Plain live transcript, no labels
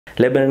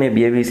ලෙබනනේ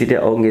බියවී සිට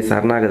ඔවුන්ගේ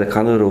සරණාගත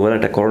කඳවුරු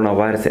වලට කොරෝනා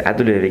වෛරසය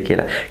ඇතුළු වෙවි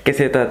කියලා.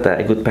 කෙසේ වෙතත්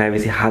ඉක්ුත් පැය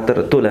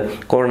 24 තුල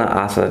කොරෝනා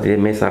ආසාදිතය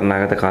මේ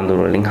සරණාගත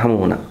කඳවුරු වලින් හමු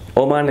වුණා.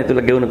 ඔමානයේ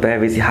තුල ගෙවුණු පැය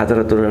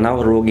 24 තුල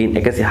නව රෝගීන්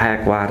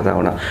 106ක් වාර්තා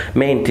වුණා.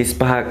 මෙයින්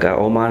 35ක්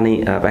ඕමානි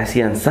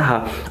වැසියන් සහ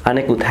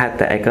අනෙකුත්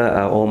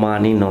 71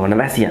 ඕමානි නොවන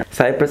වැසියන්.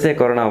 සයිප්‍රසයේ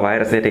කොරෝනා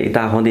වෛරසයට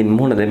ඉතා හොඳින්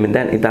මුහුණ දෙමින්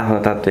දැන් ඉතා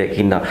හොඳ තත්ත්වයක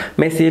ඉන්නවා.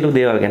 මේ සියලු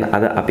දේවල් ගැන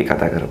අද අපි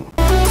කතා කරමු.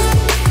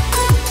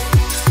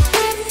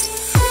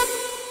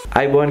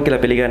 අයිබෝන් කියලා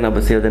පිළිගන්න ඔබ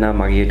සියලු දෙනා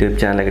මගේ YouTube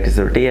channel එකට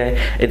ඉස්සරටයි.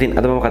 ඉතින්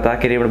අද මම කතා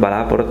කිරීමට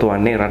බලාපොරොත්තු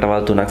වෙන්නේ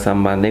රටවල් තුනක්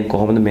සම්බන්ධයෙන්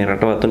කොහොමද මේ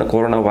රටවල් තුන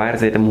කොරෝනා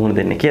වෛරසයට මුහුණ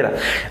දෙන්නේ කියලා.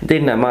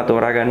 ඉතින් මම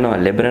තෝරා ගන්නවා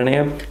ලෙබනනය,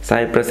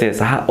 සයිප්‍රසය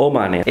සහ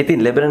ඕමානය.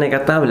 ඉතින් ලෙබනනය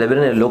ගත්තාම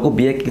ලෙබනනය ලොකු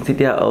බියකින්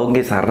සිටියා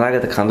ඔවුන්ගේ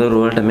සරණාගත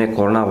කඳවුරු වලට මේ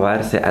කොරෝනා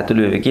වෛරසය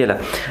ඇතුළු වෙවි කියලා.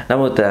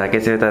 නමුත්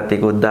කෙසේ වෙතත්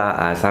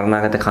ඒකුද්දා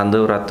සරණාගත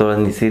කඳවුරත්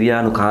වල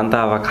සිරියානු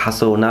කාන්තාවක්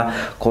හසු වුණා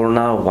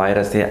කොරෝනා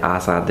වෛරසය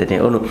ආසාදනය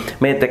වුණු.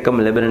 මේත්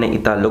එක්කම ලෙබනනය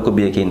ඉතා ලොකු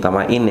බියකින්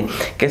තමයි ඉන්නේ.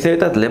 කෙසේ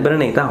වෙතත්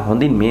ලෙබනනේ ඉතා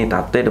හොඳින් මේ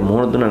තත්ත්වයට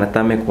මුහුණ දුන්නා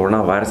නැත්නම් මේ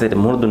කොරෝනා වෛරසයට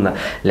මුහුණ දුන්නා.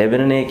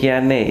 ලෙබනනේ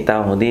කියන්නේ ඉතා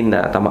හොඳින්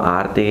තම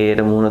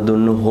ආර්ථිකයට මුහුණ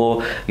දුන්නු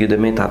හෝ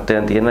යුදමේ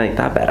තත්ත්වයන් තියෙන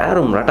ඉතා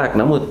බැරෑරුම් රටක්.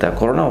 නමුත්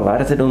කොරෝනා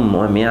වෛරසයට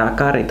මේ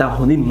ආකාරයට ඉතා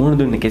හොඳින් මුහුණ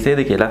දුන්නේ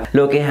කෙසේද කියලා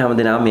ලෝකයේ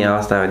හැමදෙනාම මේ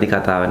අවස්ථාවේදී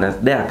කතා වෙන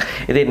දෙයක්.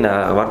 ඉතින්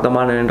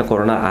වර්තමාන වෙනකොට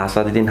කොරෝනා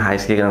ආසාදිතින්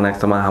 600 ගණනක්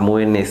තමයි හමු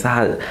වෙන්නේ සහ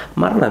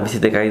මරණ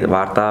 22යි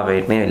වාර්තා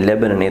වෙන්නේ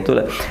ලෙබනනේ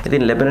තුල.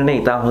 ඉතින් ලෙබනනේ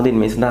ඉතා හොඳින්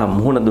මේ සඳහා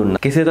මුහුණ දුන්නා.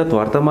 කෙසේදත්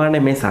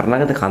වර්තමානයේ මේ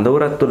සරණාගත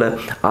කඳවුරත් තුල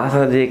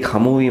ආසාදිතේ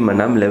හමු වීම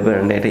නම්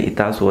ලෙබනනයට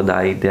ඉතා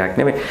සුවදායී දෙයක්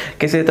නෙමෙයි.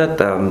 කෙසේ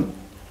වෙතත්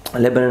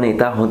ලෙබනනේ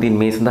ඉතා හොඳින්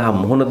මේ සඳහා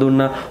මුහුණ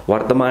දුන්නා.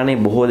 වර්තමානයේ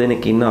බොහෝ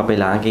දෙනෙක් ඉන්නවා අපේ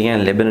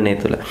ලාංකිකයන් ලෙබනනේ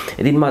තුල.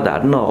 ඉතින් මම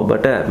දන්නවා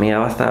ඔබට මේ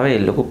අවස්ථාවේ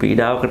ලොකු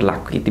පීඩාවකට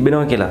ලක් වී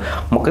තිබෙනවා කියලා.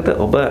 මොකද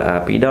ඔබ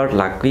පීඩාවට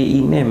ලක් වී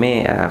ඉන්නේ මේ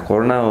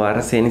කොරෝනා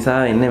වෛරසය නිසා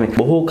ඉන්නේ මේ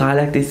බොහෝ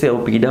කාලයක් තිස්සේ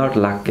ඔබ පීඩාවට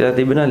ලක් කියලා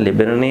තිබෙනවා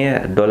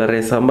ලෙබනනේ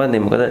ඩොලරය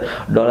සම්බන්ධයෙන්. මොකද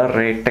ඩොලර්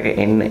රේට් එක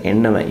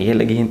එන්නම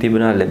ඉහළ ගිහින්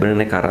තිබෙනවා.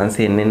 ලෙබනනේ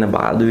කරන්සි එන්න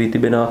බාධා වී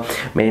තිබෙනවා.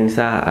 මේ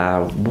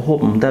නිසා බොහෝ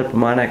මුදල්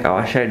ප්‍රමාණයක්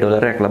අවශ්‍යයි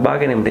ඩොලරයක් ලබා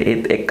ගැනීමට.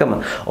 ඒත් එක්කම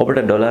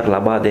ඔබට ඩොලර්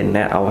ලබා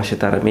දෙන්නේ අවශ්‍ය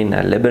තරමින්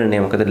ලෙබනනේ.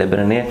 මොකද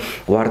ලෙබනනේ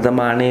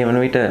වර්තමානයේ වන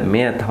විට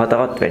මේ තවත්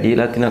වැඩි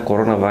වෙලා තියෙන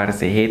කොරෝනා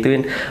වෛරසය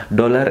හේතුවෙන්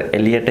ඩොලර්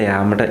එළියට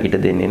යාමට ඉඩ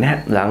දෙන්නේ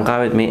නැහැ.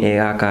 ලංකාවෙත් මේ ඒ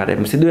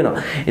ආකාරයෙන්ම සිදු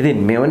වෙනවා.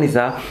 ඉතින් මේව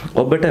නිසා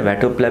ඔබට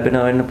වැටුප්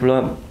ලැබෙනවා වෙන්න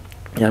පුළුවන්.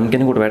 යම්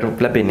කෙනෙකුට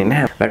වැටුප් ලැබෙන්නේ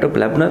නැහැ. වැටුප්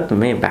ලැබුණත්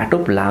මේ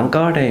වැටුප්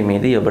ලංකාවට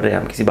මේදී ඔබට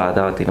යම් කිසි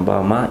බාධාවක් තියෙන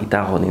බව මා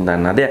ඉතා හොඳින්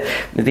දන්නා දෙයක්.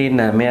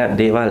 ඉතින් මේ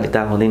දේවල්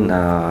ඉතා හොඳින්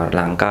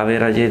ලංකාවේ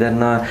රජය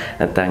දන්නවා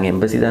නැත්නම්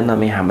එම්බසි දන්නවා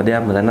මේ හැම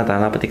දෙයක්ම දන්නා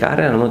තානාපති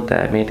කාර්යාලය. නමුත්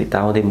මේ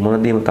ඉතා හොඳින්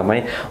මුණ දීම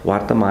තමයි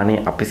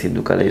වර්තමානයේ අපි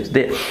සිදු කළ යුතු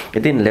දේ.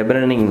 ඉතින්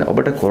ලෙබනනින්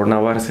ඔබට කොරෝනා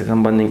වෛරසය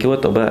සම්බන්ධයෙන්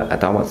කිව්වොත් ඔබ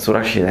තාමත්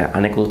සුරක්ෂිතයි.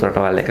 අනෙකුත්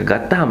රටවල් එක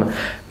ගත්තාම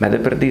මැද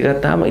පෙරදිග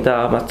ගත්තාම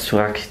ඉතාමත්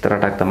සුරක්ෂිත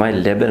රටක්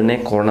තමයි ලෙබනනේ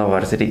කොරෝනා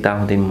වෛරසයට ඉතා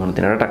හොඳින් මුණ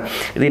දෙන රටක්.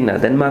 ඉතින්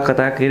දැන් මා කතා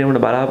කිරීමට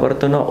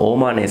බලාපොරොත්තු වෙන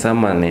ඕමානයේ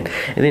සම්බන්ධයෙන්.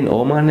 ඉතින්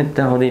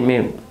ඕමානෙත් හොඳින්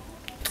මේ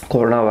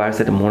කොරෝනා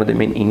වෛරසයට මුහුණ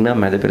දෙමින් ඉන්න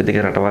මැද පෙරදිග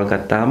රටවල්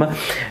ගත්තාම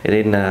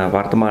ඉතින්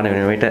වර්තමාන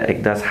වෙන විට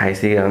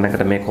 1600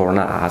 ගණනකට මේ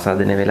කොරෝනා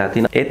ආසාදනය වෙලා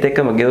තියෙනවා. ඒත්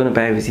එක්කම ගෙවුණු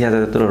පැය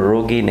 24 තුළ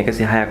රෝගීන්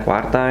 106ක්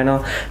වාර්තා වෙනවා.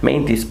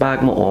 මෙයින්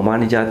 35ක්ම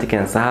ඕමානි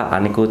ජාතිකයන් සහ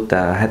අනිකුත්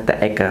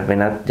 71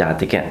 වෙනත්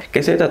ජාතිකයන්.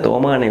 කෙසේ වෙතත්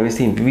ඕමානයේ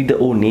විසින් විවිධ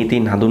වූ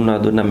නීතීන් හඳුන්වා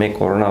දුන්න මේ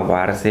කොරෝනා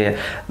වෛරසය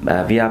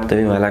ව්‍යාප්ත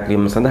වීම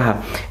වළක්වීම සඳහා.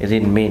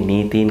 ඉතින් මේ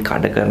නීතීන්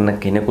කඩ කරන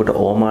කෙනෙකුට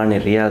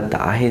ඕමානයේ රියල්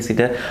 1000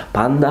 සිට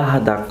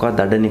 5000 දක්වා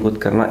දඩ නිකුත්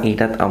කරනවා.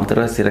 ඊටත්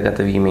අමතරව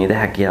සිරගත වීම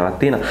හැකියාවක්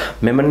තියෙනවා.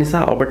 මෙම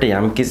නිසා ඔබට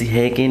යම්කිසි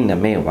හේකින්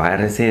මේ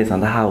වෛරසය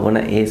සඳහා වන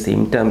ඒ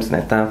සිම්ප්ටම්ස්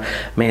නැත්නම්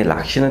මේ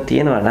ලක්ෂණ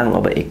තියෙනවා නම්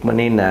ඔබ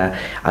ඉක්මනින්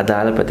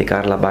අදාළ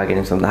ප්‍රතිකාර ලබා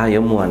ගැනීම සඳහා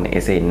යොමු වන්න.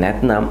 එසේ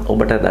නැත්නම්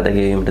ඔබට දඩ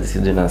ගෙවීමට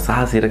සිදු වෙනවා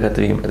සහ සිරගත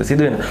වීමට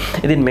සිදු වෙනවා.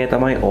 ඉතින් මේ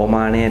තමයි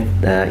ඕමානයේ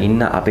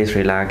ඉන්න අපේ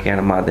ශ්‍රී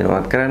ලාංකිකයන් මා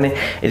දැනුවත් කරන්නේ.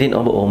 ඉතින්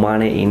ඔබ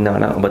ඕමානයේ ඉන්නවා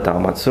නම් ඔබ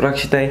තවමත්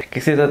සුරක්ෂිතයි.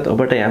 කෙසේවත්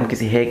ඔබට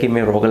යම්කිසි හේකින්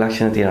මේ රෝග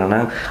ලක්ෂණ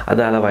තියෙනවා නම්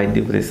අදාළ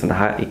වෛද්‍ය උපදෙස්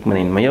සඳහා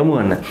ඉක්මනින්ම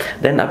යොමු වන්න.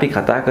 දැන් අපි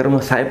කතා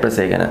කරමු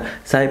සයිප්‍රසය ගැන.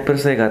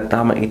 සයිප්‍රසය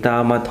ගත්තාම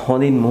ඉතාමත්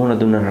හොඳින් මුහුණ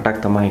දුන්න රටක්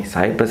තමයි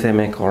සයිප්‍රසය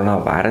මේ කොරෝනා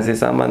වෛරසය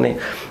සම්බන්ධයෙන්.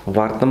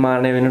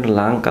 වර්තමානයේ වෙනකොට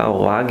ලංකාව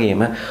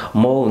වාගේම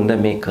මොවුන්ද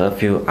මේ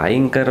කර්ෆියු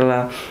අයින්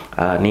කරලා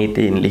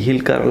නීතීන් ලිහිල්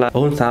කරලා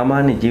ඔවුන්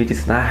සාමාන්‍ය ජීවිත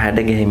සඳහා හැඩ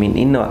ගැහිමින්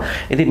ඉන්නවා.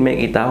 ඉතින් මේක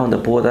ඉතා හොඳ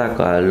පුවතක්.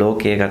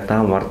 ලෝකයේ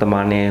ගත්තාම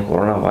වර්තමානයේ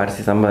කොරෝනා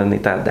වෛරසය සම්බන්ධයෙන්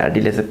ඉතා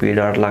දැඩි ලෙස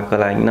පීඩාවට ලක්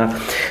වෙලා ඉන්න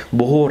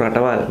බොහෝ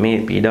රටවල් මේ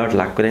පීඩාවට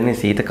ලක් වෙලා ඉන්නේ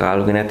සීත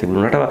කාලගුණයක්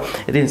තිබුණු රටවල්.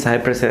 ඉතින්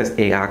සයිප්‍රසය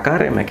ඒ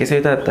ආකාරයෙන්ම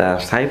කෙසේ වෙතත්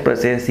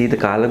සයිප්‍රසය සීත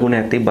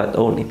කාලගුණයක් තිබ්බත්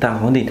ඔවුන් ඉතා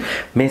හොඳින්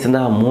මේ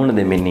සඳහා මුහුණ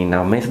දෙමින්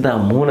ඉන්නවා. මේ සඳහා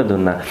මුහුණ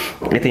දුන්නා.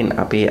 ඉතින්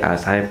අපි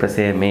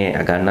සයිප්‍රසය මේ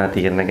ගන්නා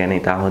තීරණ ගැන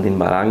ඉතා හොඳින්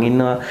බලන්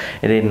ඉන්නවා.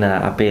 ඉතින්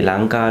අපේ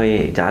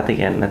ලංකාවේ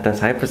ජාතිකයන් නැත්නම්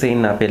සයිප්‍රසයේ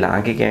ඉන්න අපේ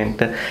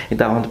ලාංකිකයන්ට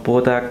ඉතා හොඳ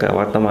පුවතක්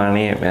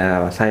වර්තමානයේ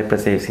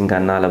සයිප්‍රසයේ විසින්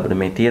ගන්නා ලබන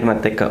මේ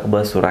තීරණත් එක්ක ඔබ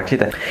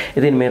සුරක්ෂිතයි.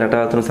 ඉතින් මේ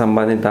රටවල් තුන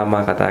සම්බන්ධයෙන් තාම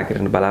මා කතා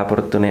කරන්න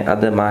බලාපොරොත්තු වෙන්නේ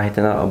අද මා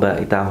හිතනවා ඔබ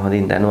ඉතා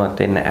හොඳින් දැනුවත්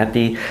වෙන්න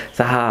ඇති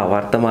සහ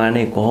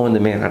වර්තමානයේ කොහොමද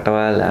මේ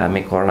රටවල්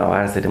මේ කොරෝනා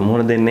වෛරසයට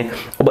මුහුණ දෙන්නේ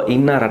ඔබ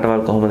ඉන්න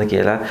රටවල් කොහොමද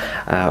කියලා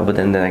ඔබ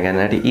දැන් දැනගන්න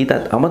ඇති.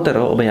 ඊටත්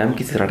අමතරව ඔබ යම්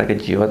කිසි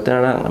රටක ජීවත්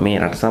වෙනවා නම් මේ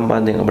රට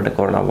සම්බන්ධයෙන් ඔබට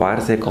කොරෝනා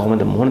වෛරසය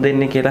කොහොමද මුහුණ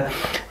දෙන්නේ කියලා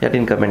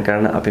යටින් කමෙන්ට්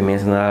කරන්න. අපි මේ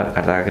සඳහා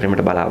කතා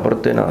කිරීමට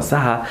බලාපොරොත්තු වෙනවා සහ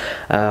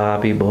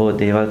අපි බොහෝ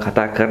දේවල්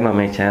කතා කරනවා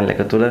මේ channel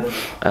එක තුල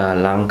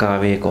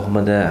ලංකාවේ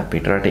කොහොමද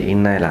පිටරට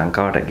ඉන්න අය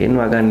ලංකාවට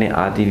ගෙන්වා ගන්න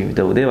ආදී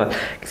විවිධ දේවල්.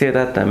 කෙසේ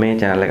වෙතත් මේ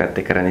channel එකත්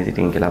එක්ක රැඳී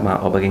සිටින්න කියලා මම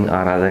ඔබගෙන්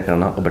ආරාධනා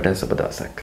කරනවා. ඔබට සුබ දවසක්.